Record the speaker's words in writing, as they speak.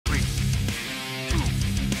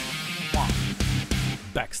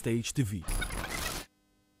Backstage TV.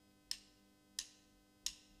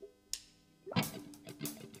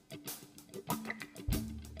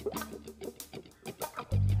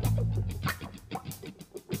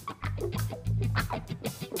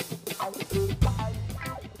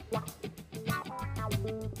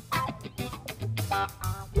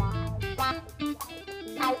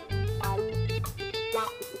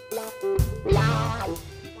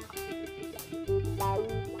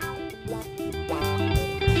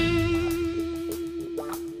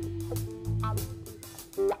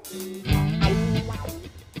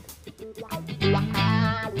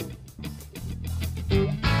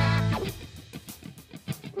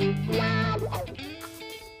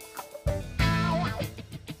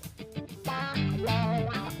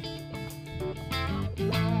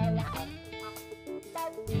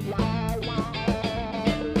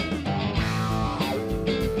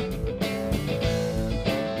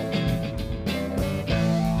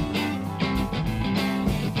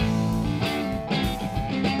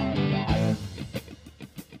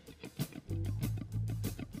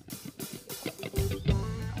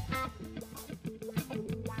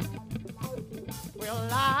 Well,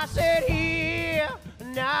 I said here,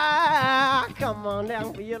 now come on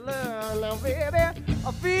down for your love, now baby,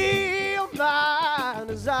 I feel my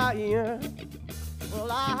desire.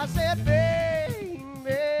 Well, I said, baby,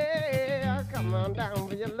 come on down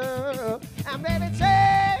for your love, and baby,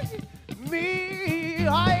 take me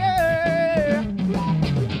higher.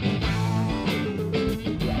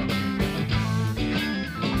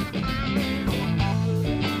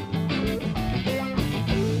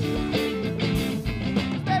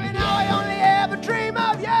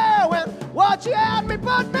 What you had me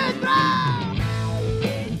put me through.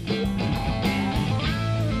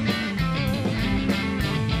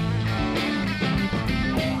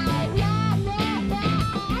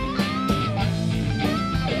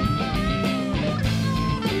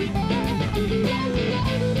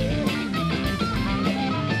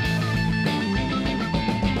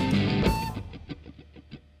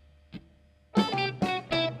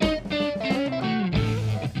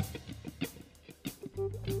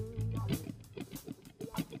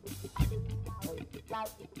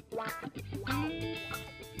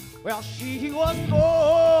 Well, she was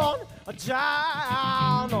born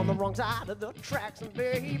down on the wrong side of the tracks, and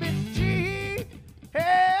baby, she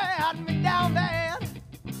had me down there,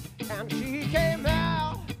 and she came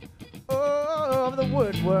out of the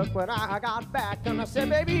woodwork when I got back, and I said,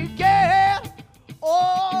 baby, get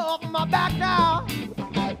off my back now.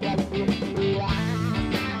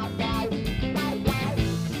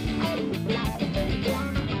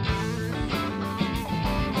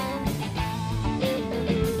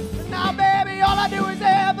 All I do is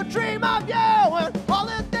ever dream of you and all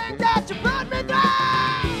the things that you put me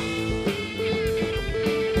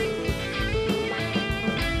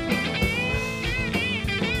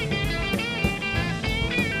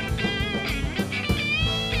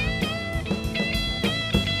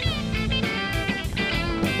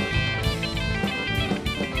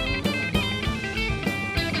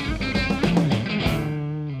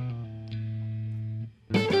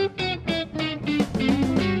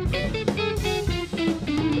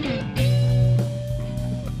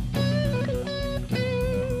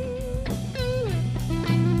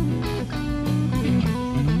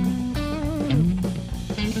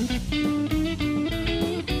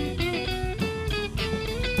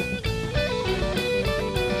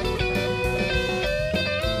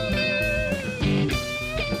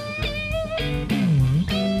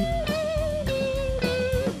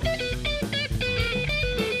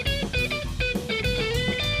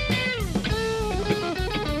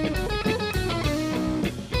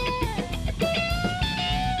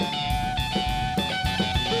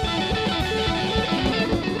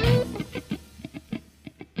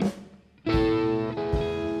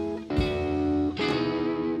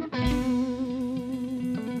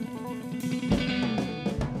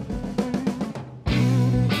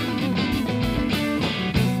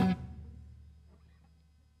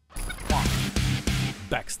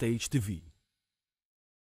Backstage TV.